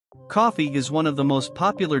Coffee is one of the most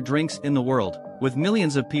popular drinks in the world, with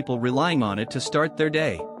millions of people relying on it to start their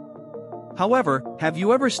day. However, have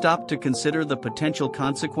you ever stopped to consider the potential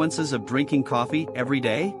consequences of drinking coffee every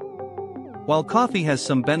day? While coffee has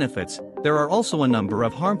some benefits, there are also a number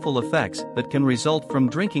of harmful effects that can result from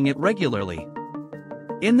drinking it regularly.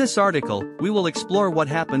 In this article, we will explore what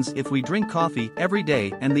happens if we drink coffee every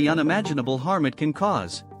day and the unimaginable harm it can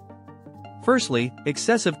cause. Firstly,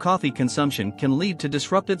 excessive coffee consumption can lead to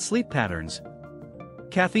disrupted sleep patterns.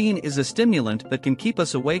 Caffeine is a stimulant that can keep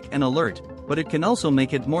us awake and alert, but it can also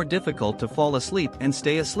make it more difficult to fall asleep and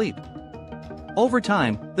stay asleep. Over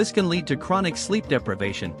time, this can lead to chronic sleep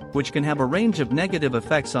deprivation, which can have a range of negative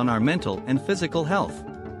effects on our mental and physical health.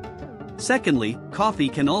 Secondly, coffee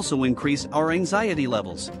can also increase our anxiety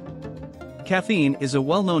levels. Caffeine is a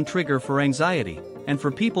well-known trigger for anxiety, and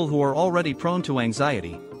for people who are already prone to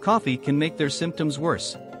anxiety, coffee can make their symptoms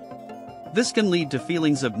worse. This can lead to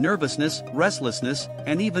feelings of nervousness, restlessness,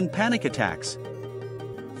 and even panic attacks.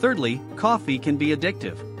 Thirdly, coffee can be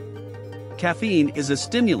addictive. Caffeine is a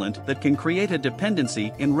stimulant that can create a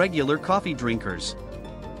dependency in regular coffee drinkers.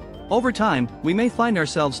 Over time, we may find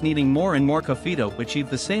ourselves needing more and more coffee to achieve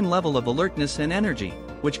the same level of alertness and energy,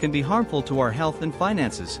 which can be harmful to our health and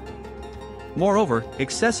finances. Moreover,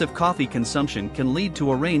 excessive coffee consumption can lead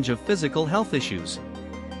to a range of physical health issues.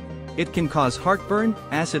 It can cause heartburn,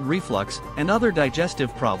 acid reflux, and other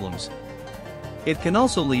digestive problems. It can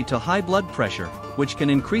also lead to high blood pressure, which can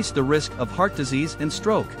increase the risk of heart disease and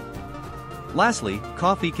stroke. Lastly,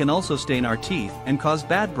 coffee can also stain our teeth and cause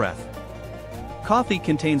bad breath. Coffee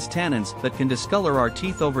contains tannins that can discolor our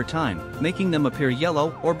teeth over time, making them appear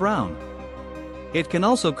yellow or brown. It can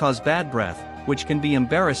also cause bad breath, which can be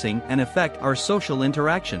embarrassing and affect our social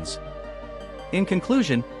interactions. In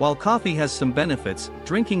conclusion, while coffee has some benefits,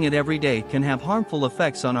 drinking it every day can have harmful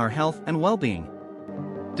effects on our health and well-being.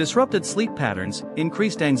 Disrupted sleep patterns,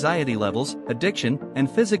 increased anxiety levels, addiction, and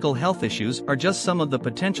physical health issues are just some of the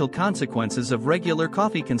potential consequences of regular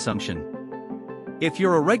coffee consumption. If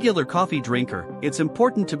you're a regular coffee drinker, it's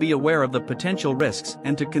important to be aware of the potential risks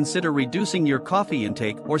and to consider reducing your coffee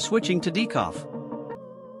intake or switching to decaf.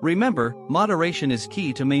 Remember, moderation is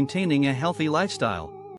key to maintaining a healthy lifestyle.